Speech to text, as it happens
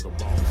We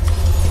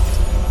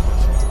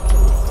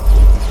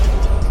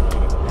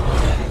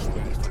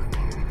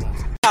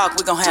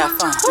gonna have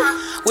fun.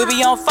 We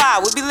be on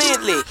fire. We be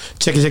lit.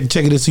 Check it.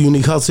 It's a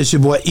Unique Hustle. It's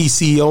your boy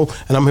ECO,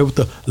 and I'm here with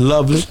the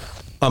lovely,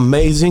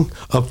 amazing,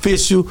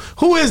 official.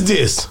 Who is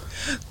this?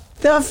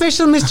 The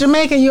official Miss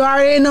Jamaica. You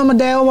already know my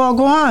dad will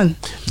go on.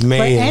 Man.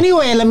 But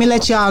anyway, let me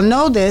let y'all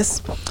know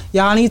this.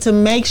 Y'all need to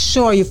make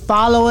sure you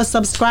follow us,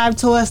 subscribe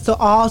to us to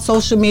all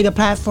social media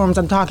platforms.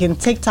 I'm talking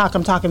TikTok,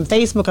 I'm talking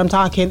Facebook, I'm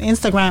talking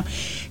Instagram.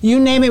 You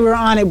name it, we're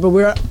on it. But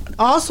we're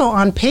also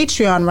on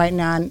Patreon right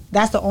now. And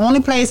that's the only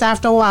place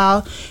after a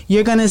while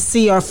you're going to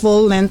see our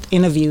full-length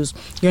interviews.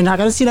 You're not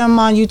going to see them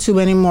on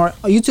YouTube anymore.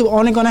 YouTube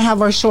only going to have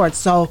our shorts.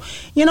 So,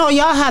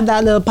 y'all have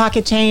that little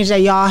pocket change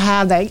that y'all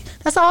have.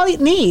 That's all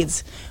it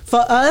needs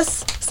for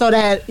us so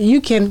that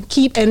you can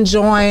keep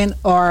enjoying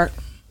our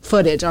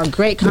footage or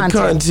great content. The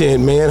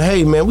content, man.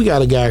 Hey, man, we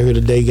got a guy here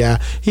today,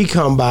 guy. He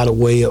come by the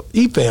way up.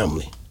 He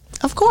family.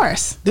 Of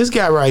course. This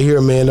guy right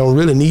here, man, don't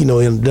really need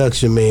no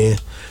introduction, man.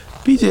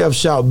 PGF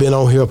Shawt been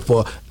on here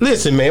for...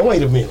 Listen, man,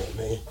 wait a minute,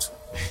 man.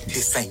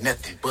 This ain't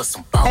nothing but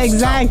some boss.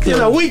 Exactly.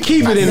 We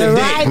keep it in the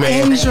deck, right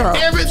man. intro.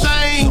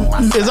 Everything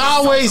is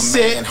always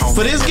set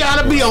for this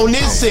guy to be on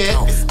this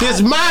set.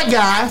 This my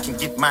guy.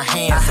 Get my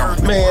hands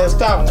on. Man,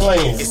 stop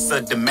playing. It's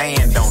a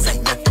demand on.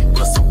 Ain't nothing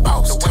but some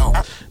boss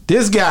talk.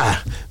 This guy,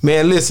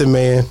 man, listen,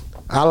 man.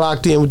 I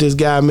locked in with this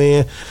guy,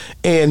 man.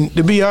 And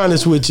to be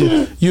honest with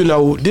you,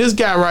 this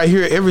guy right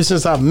here, ever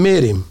since I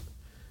met him,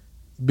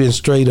 been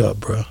straight up,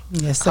 bro.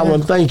 Yes, sir. I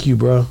want to thank you,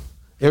 bro.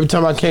 Every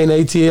time I came to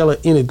ATL or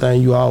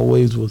anything, you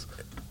always was.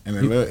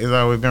 And it's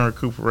always been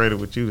recuperated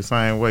with you the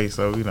same way.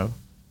 So,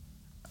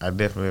 I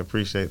definitely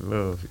appreciate the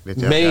love that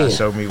y'all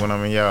show me when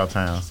I'm in y'all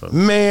town. So.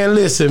 Man,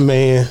 listen,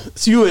 man.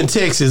 So you in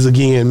Texas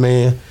again,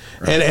 man.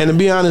 Right. And to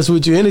be honest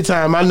with you,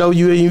 anytime, I know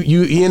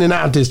you in and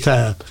out this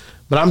time,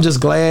 but I'm just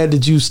glad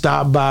that you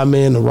stopped by,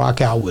 man, to rock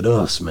out with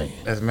us, man.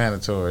 That's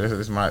mandatory.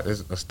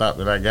 It's a stop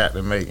that I got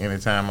to make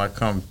anytime I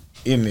come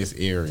in this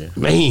area.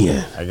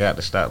 Man. I got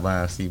to stop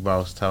by and see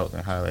Boss talk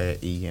and holler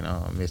at E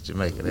and Miss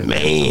Jamaica.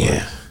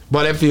 Man.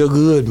 Boy, that feel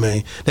good,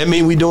 man. That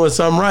mean we doing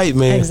something right,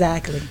 man.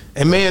 Exactly.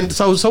 And man,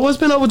 so what's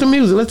been up with the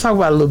music? Let's talk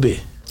about it a little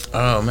bit.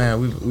 Oh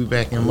man, we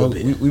back in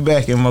motion. We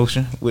back in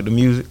motion with the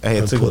music. I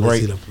had took a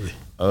break.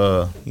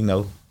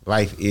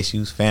 Life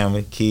issues,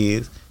 family,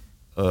 kids.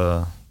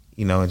 And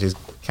just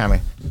kind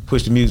of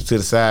push the music to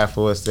the side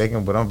for a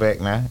second. But I'm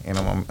back now, and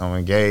I'm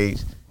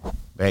engaged.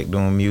 Back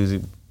doing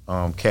music,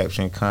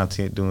 capturing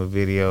content, doing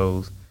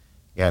videos.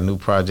 Got new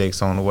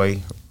projects on the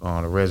way.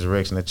 On the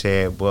Resurrection of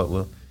Chad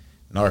Butler.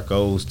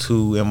 Narcos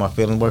 2, and my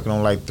feeling working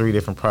on like 3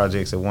 different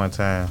projects at one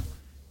time,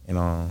 and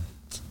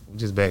we're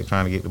just back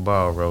trying to get the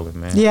ball rolling,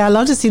 man. Yeah, I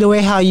love to see the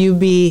way how you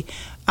be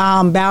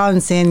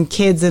balancing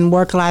kids and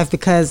work life,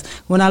 because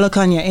when I look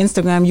on your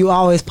Instagram, you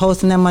always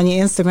posting them on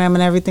your Instagram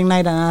and everything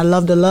like that, and I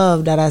love the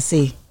love that I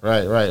see.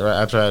 Right.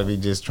 I try to be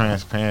just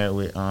transparent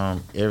with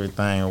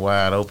everything,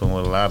 wide open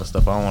with a lot of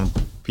stuff. I don't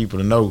want people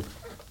to know,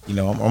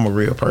 I'm a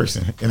real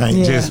person. It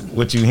ain't just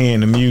what you hear in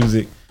the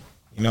music.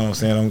 You know what I'm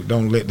saying?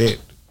 Don't let that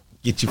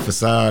get you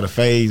facade or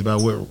phased by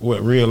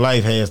what real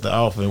life has to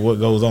offer and what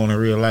goes on in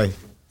real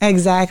life.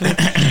 Exactly.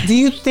 Do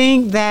you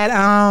think that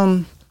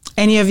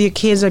any of your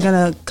kids are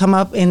gonna come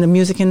up in the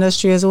music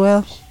industry as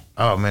well?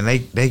 Oh man,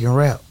 they can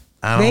rap.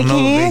 I don't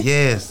know.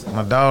 Yes,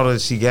 my daughter,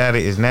 she got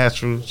it. It's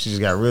natural. She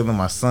just got rhythm.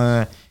 My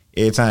son,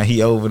 every time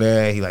he over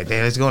there, he like,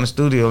 Dad, let's go in the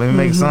studio. Let me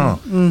make a song.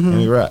 Let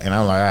me rap. And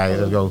I'm like, all right,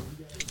 let's go.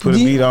 Put a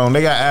beat on.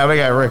 They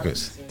got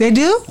records. They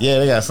do? Yeah,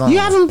 they got songs. You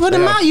haven't put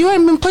them out. You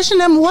ain't been pushing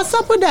them. What's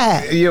up with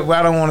that? Yeah, well,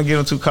 I don't want to get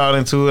them too caught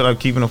into it. I'm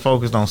keeping them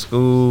focused on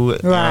school. You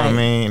know what I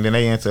mean? And then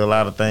they into a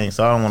lot of things.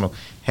 So I don't want to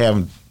have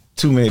them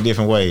too many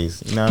different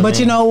ways. You know what I mean?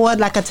 You know what?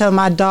 Like I tell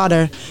my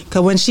daughter,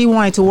 because when she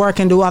wanted to work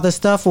and do other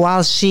stuff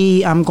while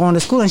I'm going to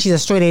school, and she's a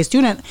straight A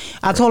student,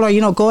 I told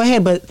her, go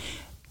ahead, but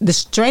the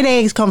straight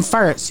A's come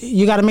first.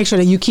 You got to make sure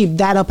that you keep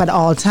that up at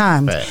all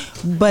times. Right.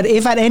 But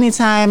if at any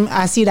time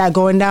I see that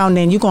going down,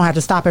 then you're going to have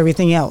to stop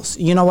everything else.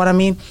 You know what I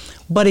mean?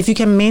 But if you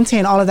can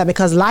maintain all of that,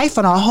 because life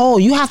on a whole,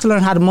 you have to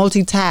learn how to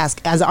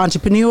multitask as an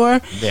entrepreneur.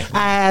 Yeah.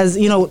 As,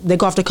 they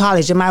go off to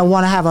college, they might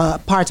want to have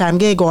a part-time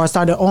gig or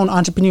start their own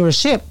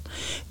entrepreneurship.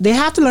 They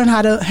have to learn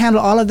how to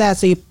handle all of that,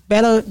 so you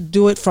better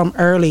do it from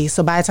early.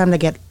 So by the time they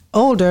get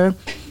older,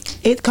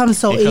 it comes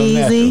so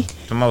easy.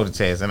 To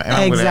multitask. And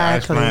I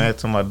explain that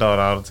to my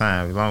daughter all the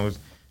time. As long as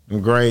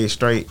them grades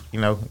straight,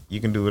 you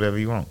can do whatever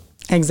you want.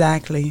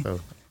 Exactly.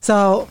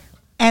 So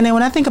and then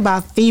when I think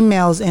about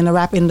females in the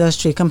rap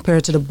industry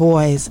compared to the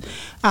boys,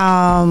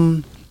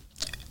 some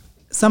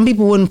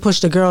people wouldn't push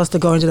the girls to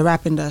go into the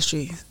rap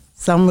industry.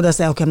 Some would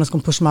say, okay, I'm just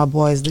going to push my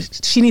boys.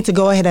 She needs to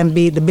go ahead and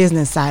be the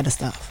business side of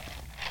stuff.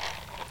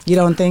 You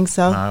don't think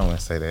so? No, I wouldn't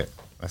say that.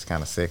 That's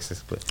kind of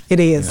sexist, but it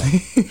is.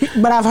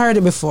 But I've heard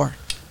it before.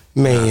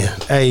 Man,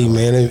 hey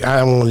man, I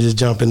don't want to just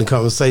jump in the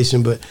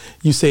conversation, but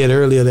you said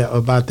earlier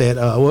about that.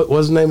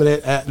 What's the name of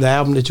that the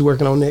album that you're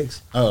working on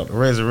next? Oh, The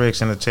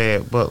Resurrection of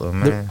Chad Butler,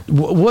 man.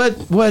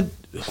 What?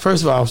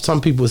 First of all, some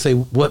people would say,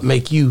 what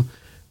make you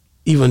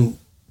even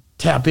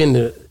tap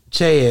into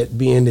Chad,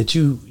 being that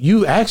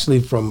you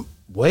actually from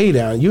way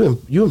down, you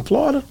in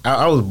Florida?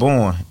 I was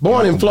born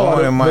in Florida,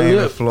 born in Miami,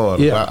 but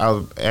Florida. yeah. I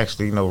was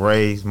actually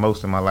raised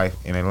most of my life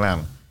in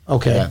Atlanta.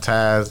 Okay. I got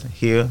ties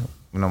here.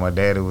 My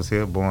daddy was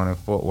here, born in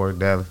Fort Worth,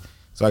 Dallas.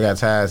 So I got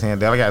ties here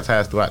and there. I got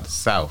ties throughout the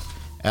South,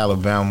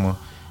 Alabama,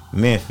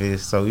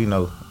 Memphis. So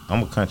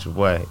I'm a country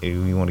boy. If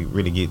you want to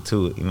really get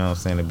to it,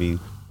 to be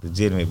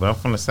legitimate. But I'm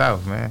from the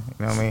South, man.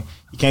 You know what I mean?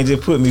 You can't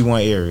just put me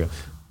one area.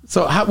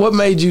 So what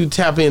made you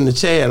tap into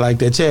Chad like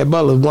that? Chad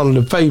Butler is one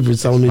of the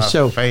favorites on this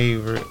show. My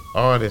favorite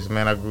artist,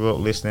 man. I grew up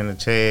listening to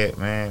Chad,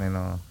 man,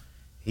 and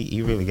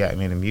he really got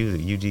me into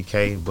music.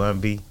 UGK, Bun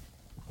B.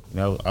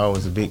 I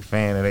was a big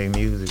fan of their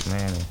music,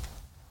 man. And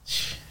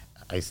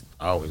I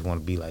always want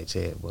to be like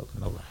Chad Butler.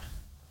 No lie.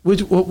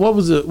 What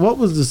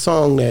was the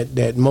song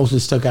that mostly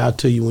stuck out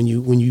to you when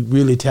you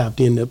really tapped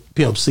into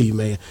Pimp C,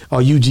 man, or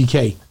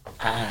UGK?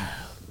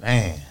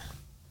 Man,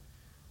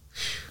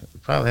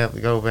 probably have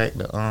to go back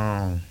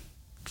to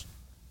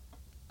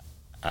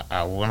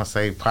I want to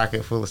say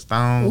Pocket Full of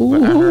Stones,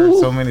 but I heard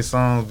so many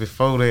songs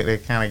before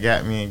that kind of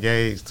got me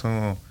engaged to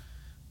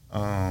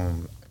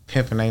them.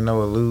 Pimpin' Ain't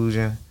No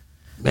Illusion.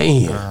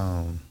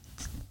 Man.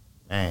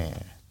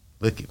 Man,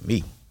 look at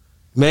me.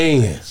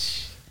 Man.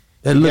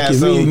 That look got at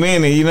so me.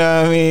 many, you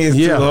know what I mean? It's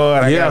too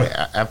hard.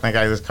 I think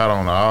I just caught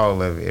on to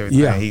all of it.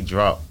 Everything he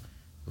dropped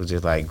was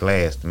just like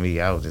glass to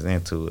me. I was just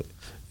into it.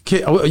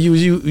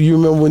 You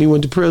remember when he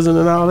went to prison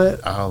and all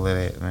that? All of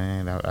that,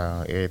 man.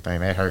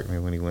 Everything that hurt me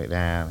when he went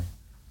down.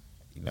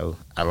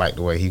 I liked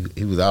the way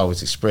he was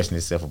always expressing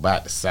himself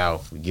about the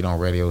South. We get on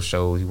radio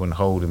shows, he wasn't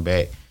holding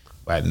back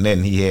about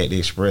nothing. He had to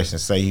express and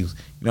say he was,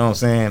 you know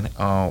what I'm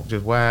saying,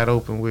 just wide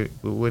open with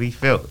what he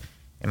felt.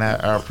 And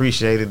I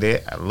appreciated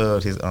that. I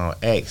loved his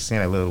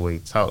accent. I loved the way he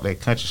talked,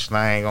 that country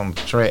slang on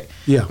the track.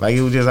 Yeah. Like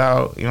it was just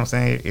all, you know what I'm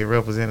saying, it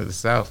represented the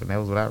South, and that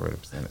was what I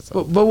represented.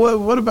 So. But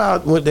what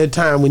about that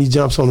time when he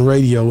jumps on the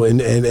radio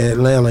in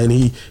Atlanta and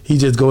he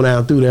just go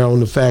down through there on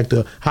the fact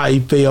of how he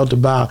felt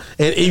about,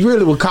 and he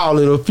really was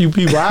calling a few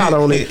people out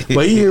on it,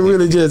 but he didn't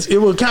really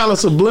it was kind of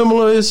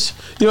subliminal-ish,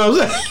 you know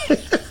what I'm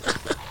saying?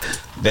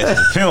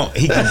 That's the Pimp.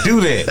 He can do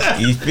that.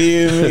 You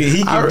feel me?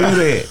 He can do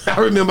that. I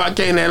remember I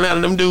came to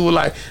Atlanta, them dudes were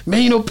like,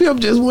 man,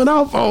 Pimp just went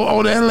off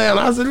on Atlanta.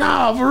 I said,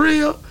 nah, for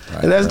real.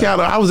 Right, and that's kind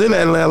of, I was in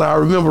Atlanta, I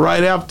remember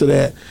right after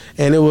that,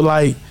 and it was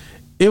like,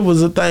 it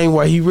was a thing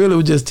where he really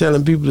was just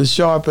telling people to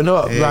sharpen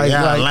up. Yeah,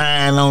 y'all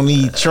lying on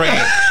these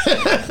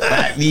tracks.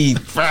 Like these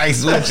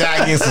price, which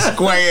I get some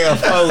square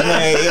folks,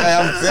 man.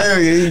 I'm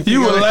telling you.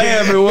 You were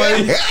laughing,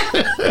 wasn't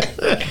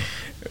you?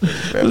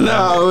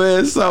 No,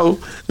 man. So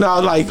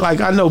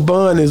like I know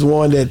Bun is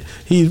one that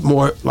he's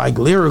more like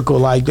lyrical.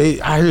 Like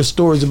I hear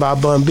stories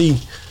about Bun B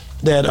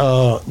that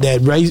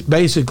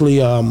basically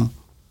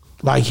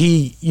like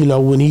he,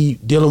 when he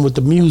dealing with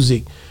the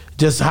music,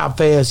 just how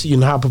fast,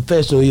 how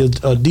professional he is.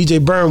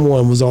 DJ Burn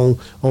one was on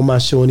my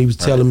show and he was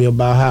telling me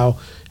about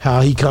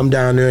how he come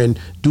down there and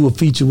do a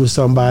feature with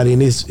somebody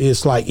and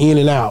it's like in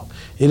and out.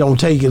 It don't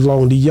take as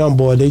long. The young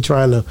boy, they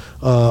trying to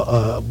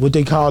what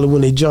they call it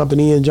when they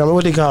jumping in,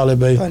 what they call it,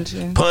 baby?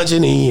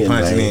 Punching in.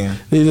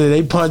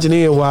 They punching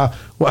in while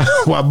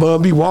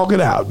Bun be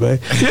walking out, man.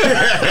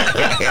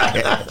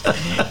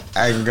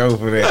 I can go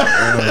for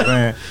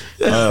that.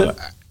 You know what I'm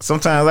saying?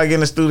 Sometimes I get in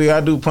the studio, I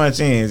do punch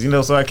ins,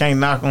 so I can't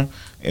knock them.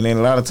 And then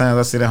a lot of times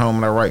I sit at home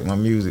and I write my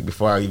music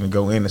before I even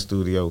go in the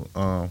studio.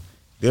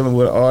 Dealing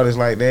with an artist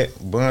like that,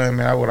 Bun,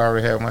 man, I would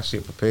already have my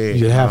shit prepared.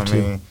 You have to.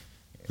 I mean?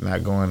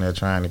 Not going there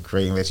trying to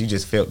create unless you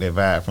just felt that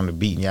vibe from the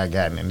beat and y'all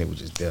got it and it was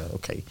just there.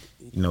 Okay,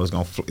 it's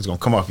gonna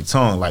come off your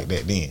tongue like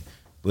that then.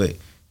 But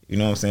you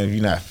know what I'm saying? If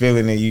you're not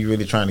feeling it, you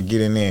really trying to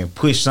get in there and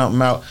push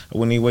something out. I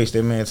wouldn't even waste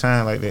that man's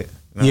time like that.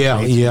 You know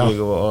Too big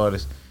of an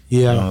artist. Yeah.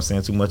 You know what I'm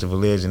saying? Too much of a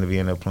legend to be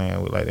in there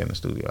playing with like that in the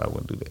studio. I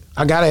wouldn't do that.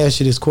 I gotta ask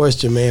you this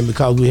question, man,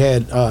 because we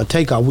had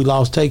Takeoff. We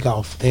lost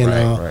Takeoff,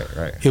 and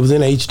right. It was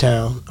in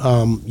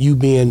H-Town. You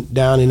being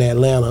down in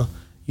Atlanta,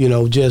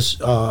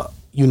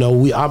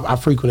 I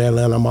frequent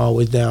Atlanta. I'm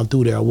always down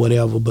through there or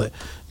whatever. But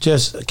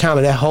just kind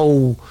of that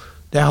whole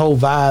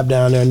vibe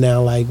down there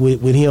now, like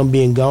with him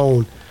being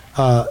gone.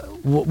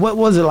 What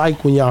was it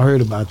like when y'all heard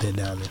about that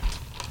down there?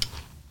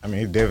 I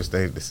mean, it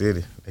devastated the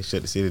city. They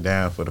shut the city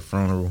down for the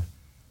funeral.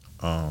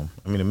 The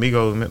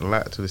Migos meant a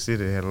lot to the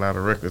city. They had a lot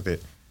of records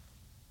that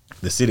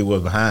the city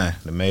was behind.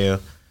 The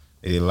mayor,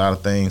 they did a lot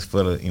of things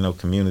for the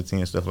community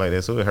and stuff like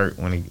that. So it hurt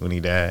when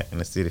he died,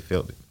 and the city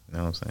felt it. You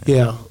know what I'm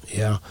saying?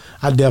 Yeah.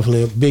 I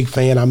definitely a big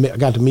fan. I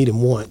got to meet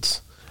him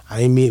once. I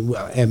didn't meet him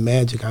at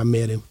Magic. I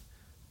met him,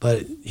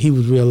 but he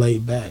was real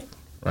laid back.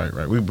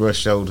 Right. We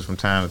brushed shoulders from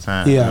time to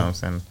time. Yeah. You know what I'm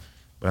saying?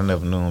 But I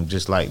never knew him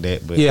just like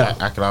that. But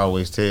I could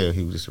always tell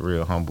he was just a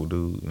real humble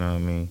dude. You know what I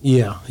mean?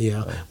 Yeah.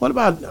 What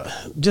about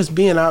just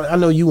being out? I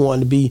know you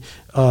wanted to be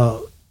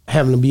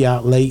having to be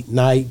out late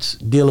nights,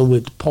 dealing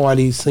with the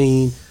party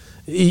scene.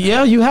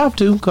 Yeah, you have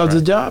to, because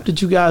the job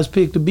that you guys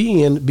picked to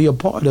be in, be a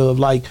part of,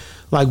 like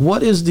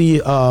what is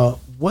the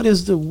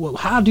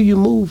how do you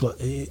move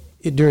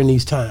during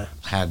these times?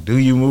 How do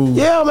you move?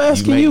 Yeah, I'm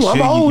asking you.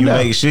 I'm old now.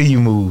 You make sure you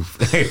move.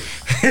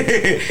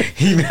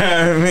 You know what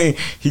I mean?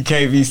 You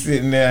can't be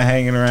sitting there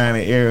hanging around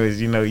in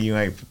areas you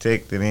ain't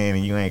protected in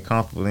and you ain't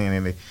comfortable in,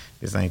 and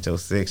this ain't your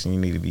section. You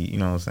need to be, you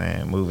know what I'm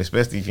saying, move,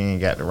 especially if you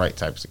ain't got the right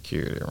type of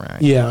security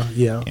around you.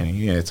 Yeah. And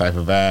you in the type of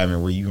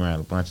environment where you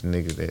around a bunch of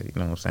niggas that, you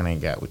know what I'm saying,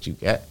 ain't got what you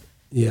got.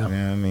 Yeah. You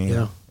know what I mean?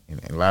 Yeah.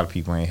 And a lot of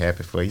people ain't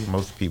happy for you.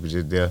 Most people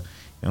just there, you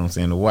know what I'm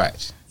saying, to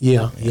watch.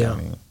 Yeah. You know what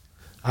I mean?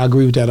 I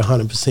agree with that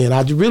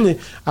 100%.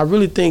 I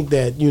really think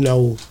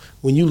that,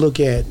 when you look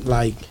at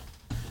like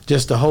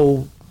just the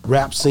whole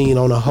rap scene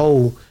on a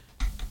whole,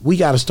 we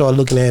got to start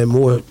looking at it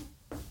more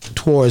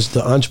towards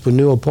the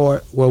entrepreneur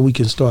part where we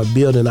can start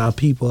building our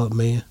people up,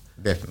 man.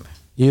 Definitely.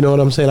 You know what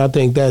I'm saying? I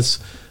think that's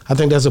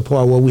a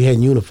part where we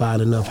hadn't unified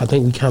enough. I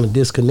think we kind of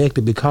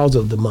disconnected because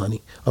of the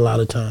money a lot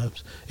of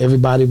times.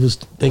 Everybody was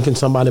thinking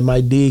somebody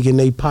might dig in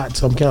their pot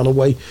some kind of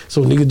way,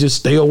 so niggas just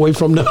stay away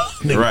from the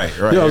nigga. Right.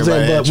 You know what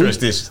I'm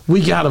saying? But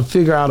we got to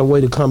figure out a way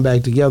to come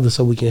back together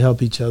so we can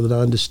help each other to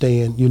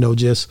understand,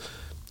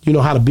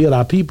 how to build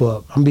our people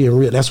up. I'm being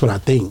real. That's what I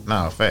think.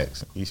 No,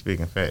 facts. You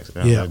speaking facts.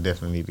 Yeah. I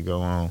definitely need to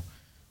go on.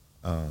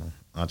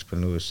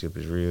 Entrepreneurship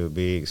is real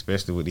big,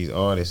 especially with these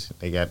artists.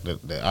 They got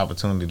the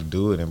opportunity to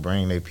do it and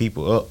bring their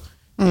people up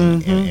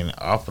and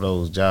offer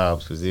those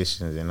jobs,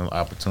 positions, and them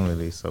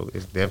opportunities. So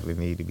it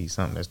definitely need to be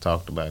something that's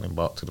talked about and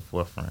brought to the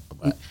forefront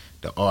about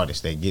the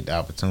artists. They get the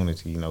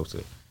opportunity,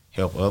 to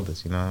help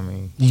others. You know what I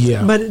mean?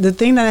 Yeah. But the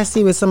thing that I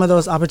see with some of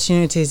those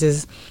opportunities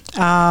is a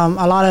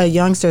lot of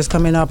youngsters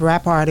coming up,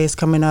 rap artists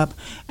coming up,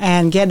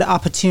 and get the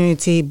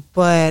opportunity,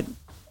 but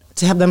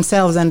to help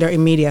themselves and their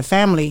immediate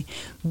family,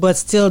 but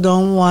still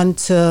don't want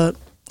to,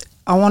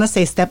 I want to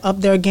say, step up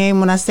their game.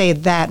 When I say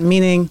that,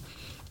 meaning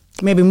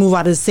maybe move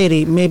out of the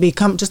city, maybe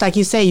come, just like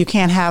you say, you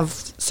can't have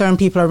certain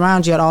people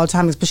around you at all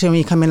times, especially when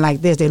you come in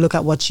like this. They look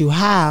at what you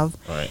have,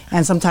 right,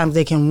 and sometimes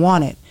they can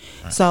want it.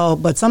 Right. So,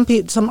 but some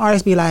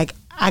artists be like,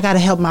 I got to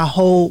help my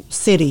whole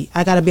city.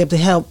 I got to be able to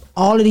help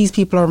all of these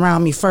people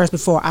around me first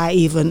before I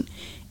even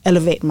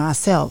elevate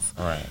myself.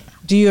 Right.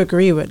 Do you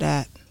agree with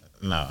that?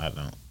 No, I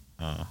don't.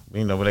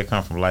 Where they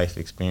come from, life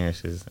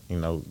experiences,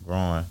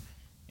 growing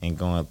and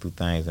going through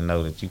things, and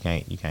know that you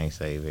can't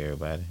save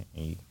everybody.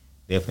 And you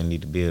definitely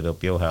need to build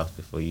up your house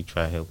before you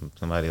try helping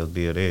somebody else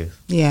build theirs.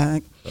 Yeah.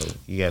 So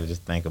you got to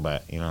just think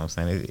about, what I'm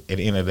saying? At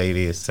the end of the day, it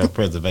is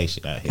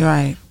self-preservation out here.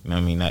 Right. You know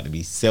what I mean? Not to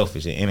be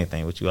selfish or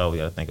anything, but you always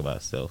got to think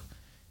about self.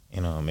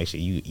 Make sure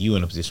you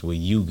in a position where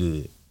you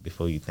good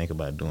before you think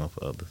about doing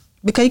for others.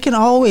 Because you can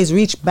always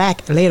reach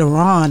back later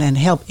on and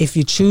help if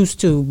you choose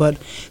to. But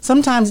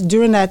sometimes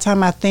during that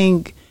time, I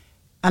think,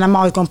 and I'm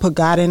always going to put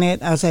God in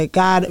it, I say,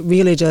 God,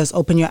 really just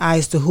open your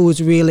eyes to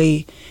who's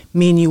really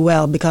mean you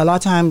well. Because a lot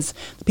of times,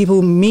 the people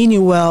who mean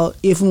you well,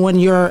 even when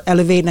you're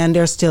elevating and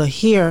they're still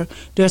here,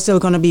 they're still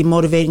going to be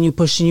motivating you,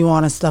 pushing you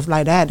on and stuff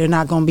like that. They're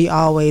not going to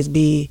always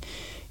be,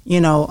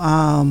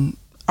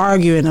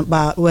 arguing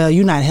about, well,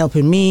 you're not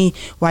helping me,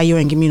 why you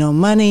ain't give me no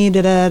money,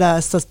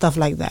 so stuff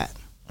like that.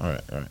 All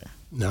right.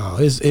 No,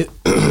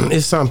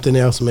 it's something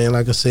else, man.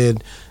 Like I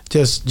said,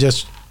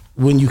 just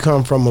when you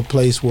come from a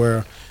place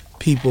where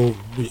people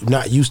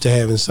not used to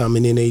having something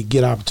and then they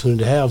get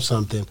opportunity to have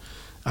something,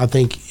 I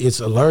think it's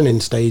a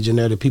learning stage in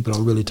there that people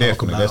don't really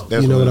talk about.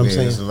 That's you know what I'm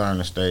saying? It's a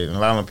learning stage. And a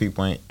lot of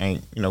people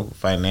ain't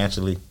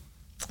financially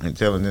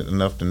intelligent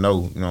enough to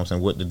know,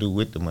 what to do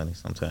with the money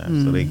sometimes.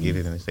 Mm-hmm. So they get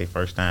it and it's their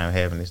first time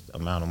having this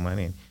amount of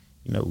money. And,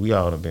 we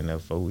all have been there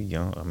before. We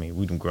young. I mean,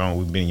 we done grown.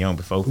 We've been young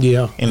before.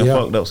 Yeah. And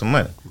fucked up some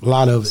money. A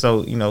lot of it.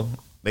 So,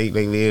 they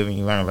live and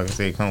you learn, like I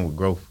said, come with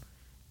growth.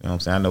 You know what I'm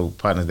saying? I know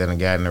partners that done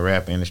got in the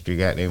rap industry,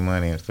 got their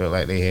money and felt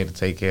like they had to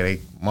take care of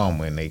their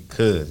mama and their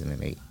cousin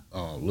and their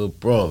little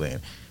brother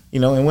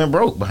and went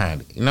broke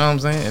behind it. You know what I'm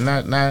saying?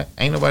 And not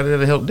ain't nobody there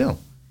to help them.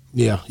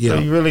 Yeah. So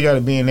you really got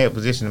to be in that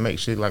position to make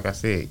sure, like I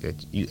said, that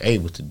you're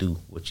able to do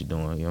what you're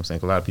doing. You know what I'm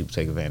saying? 'Cause a lot of people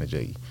take advantage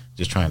of you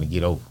just trying to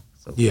get over.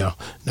 So. Yeah.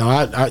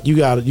 Now, you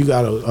got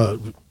a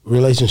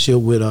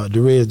relationship with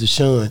Derez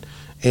Deshaun,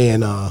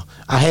 and I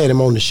had him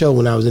on the show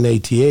when I was in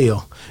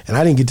ATL, and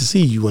I didn't get to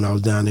see you when I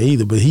was down there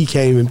either, but he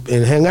came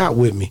and hung out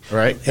with me.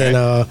 Right. And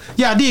I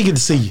did get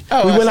to see you.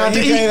 Oh, we went out to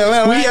eat. We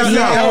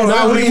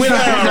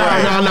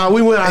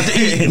went out to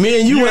eat. Me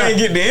and you didn't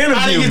get the interview.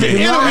 I didn't get the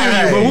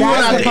interview, but we went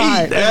out to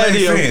eat.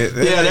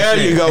 There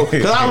you go.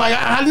 Because I was like,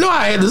 I know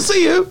I had to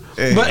see him.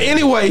 But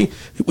anyway,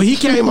 he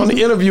came on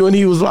the interview and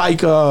he was like,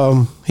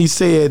 he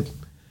said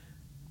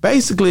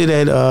basically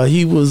that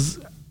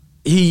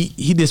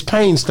he this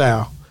pain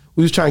style.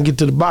 We was trying to get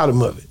to the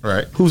bottom of it.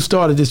 Right. Who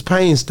started this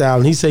pain style?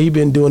 And he said he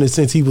been doing it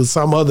since he was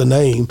some other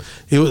name.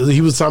 He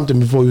was something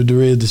before he was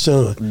Derez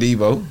Deshaun.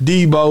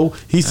 Debo.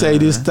 He say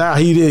this style.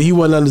 He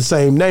wasn't under the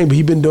same name, but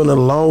he been doing it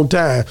a long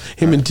time.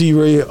 Him and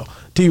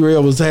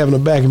T-Rail was having a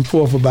back and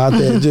forth about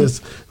that,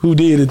 just who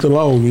did it the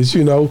longest,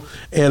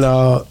 And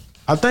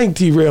I think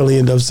T-Rail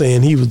ended up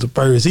saying he was the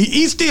first.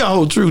 He still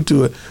hold true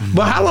to it. Mm-hmm.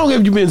 But how long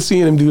have you been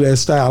seeing him do that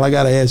style? I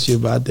got to ask you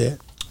about that.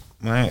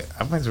 Man,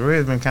 I think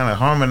Derez been kind of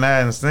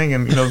harmonizing,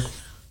 singing,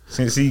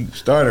 since he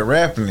started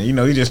rapping, you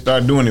know, he just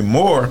started doing it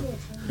more.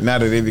 Now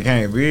that it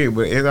became big,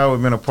 but it's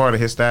always been a part of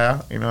his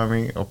style. You know what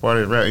I mean? A part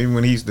of his rap. Even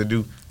when he used to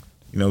do,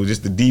 you know,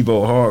 just the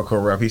Debo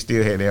hardcore rap, he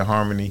still had that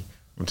harmony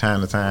from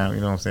time to time. You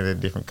know what I'm saying? That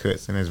different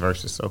cuts in his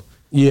verses. So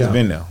Yeah. it's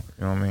been there.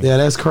 You know what I mean? Yeah,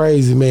 that's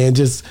crazy, man.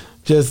 Just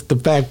the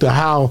fact of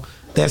how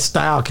that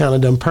style kind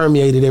of done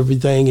permeated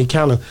everything and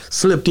kind of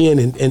slipped in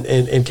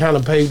and kind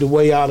of paved the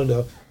way out of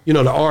the, you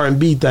know, the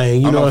R&B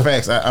thing. You know,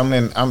 facts. I'm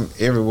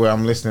everywhere.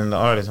 I'm listening to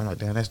artists. I'm like,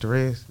 damn, that's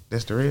Derez.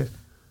 That's Derez.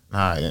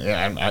 Nah,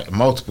 I,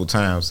 multiple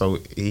times. So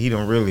he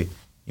don't really,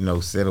 you know,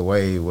 set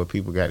away where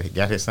people got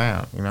his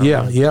sound. You know?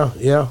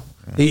 Yeah.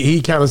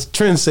 He kind of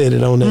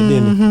trendsetted on that,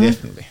 didn't he?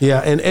 Definitely. Yeah,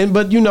 and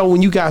but you know,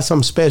 when you got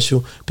something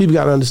special, people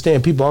got to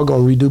understand. People are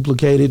going to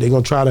reduplicate it. They're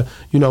going to try to,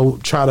 you know,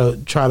 try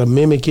to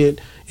mimic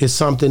it. It's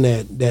something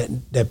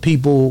that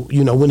people,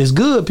 you know, when it's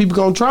good, people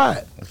going to try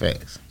it.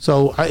 Facts.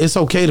 So it's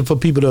okay for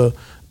people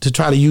to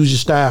try to use your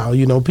style.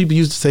 You know, people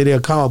used to say they'll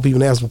call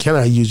people and ask them, "Can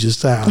I use your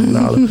style?" And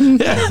all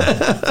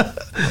that.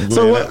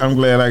 I'm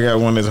glad I got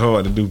one that's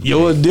hard to do.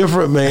 You're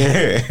different,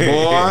 man.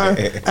 Boy.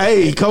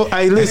 Hey,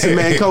 listen,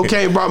 man.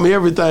 Cocaine brought me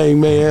everything,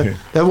 man.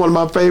 That's one of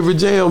my favorite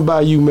jams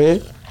by you,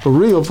 man. For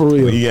real.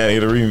 You gotta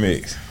hit a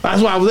remix.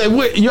 That's why I was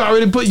like, you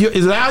already put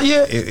is it out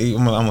yet?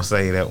 I'm gonna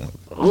say that one.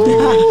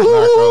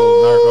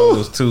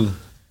 Narcos 2.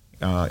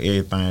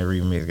 Everything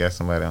remix got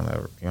somebody on that.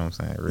 You know what I'm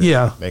saying? Really,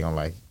 Yeah. They gonna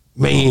like it.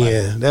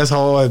 Man, that's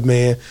hard,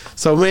 man.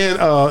 So, man,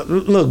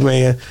 look,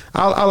 man,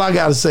 all I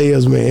gotta say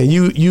is, man,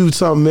 you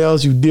something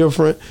else, you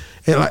different.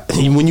 And like,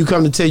 when you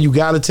come to tell you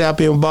gotta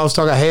tap in with Boss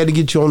Talk, I had to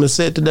get you on the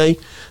set today.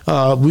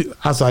 I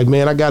was like,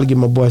 man, I gotta get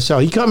my boy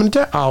Shawt. He coming to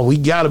town. Oh, we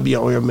gotta be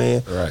on here,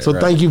 man. Right, so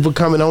thank you for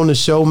coming on the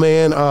show,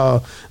 man.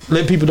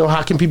 Let people know,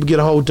 how can people get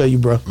a hold of you,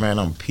 bro? Man,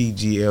 I'm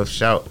PGF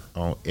Shawt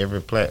on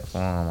every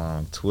platform,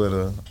 on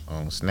Twitter,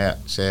 on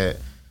Snapchat,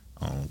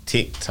 on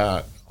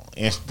TikTok,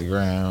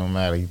 Instagram. No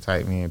matter, you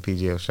type me in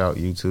PGF Shawt,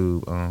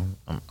 YouTube.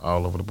 I'm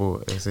all over the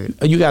board. That's it.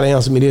 You got to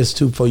answer me this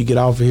too before you get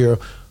off of here.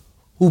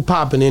 Who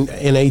popping in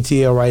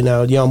ATL right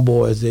now? Young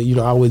boys that, you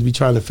know, I always be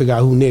trying to figure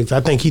out who next.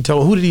 I think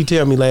who did he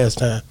tell me last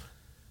time?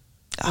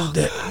 Oh,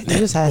 God, you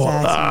just had to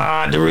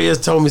ask me.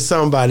 Derez told me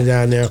somebody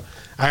down there.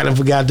 I done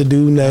forgot the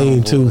dude's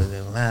name too.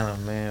 Atlanta,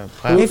 man.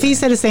 If he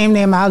said the same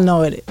name, I'll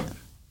know it.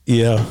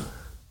 Yeah.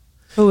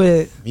 Who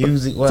is it?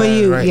 Music for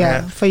you? right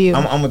Yeah, now, for you.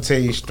 I'm gonna tell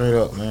you straight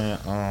up, man.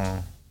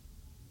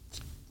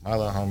 My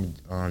little homie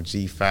on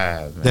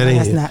G5, man.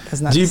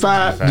 That's not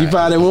G5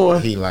 that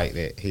one. He like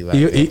that.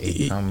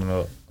 He coming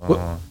up.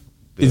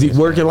 Is he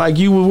working like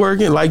you was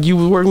working? Like you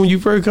was working when you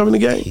first come in the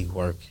game? He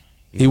working.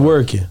 He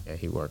working. Yeah,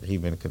 he working. He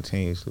been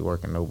continuously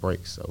working, no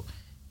breaks. So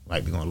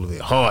might be going a little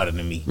bit harder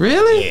than me.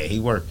 Really? Yeah,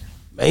 he working.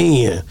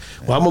 Man,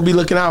 well, I'm gonna be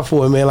looking out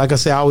for it, man. Like I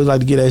said, I always like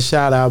to get that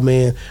shout out,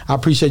 man. I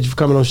appreciate you for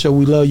coming on the show.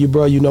 We love you,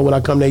 bro. You know, when I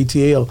come to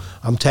ATL,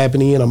 I'm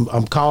tapping in,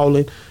 I'm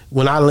calling.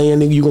 When I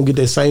land, nigga, you gonna get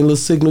that same little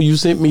signal you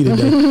sent me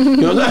today. You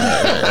know what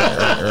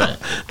I'm saying?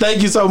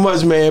 Thank you so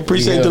much, man.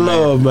 Appreciate the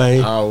love,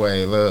 man.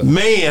 Always love.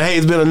 Man, hey,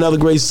 it's been another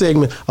great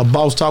segment of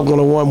Boss Talk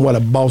 101, where the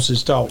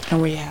bosses talk.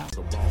 And we out.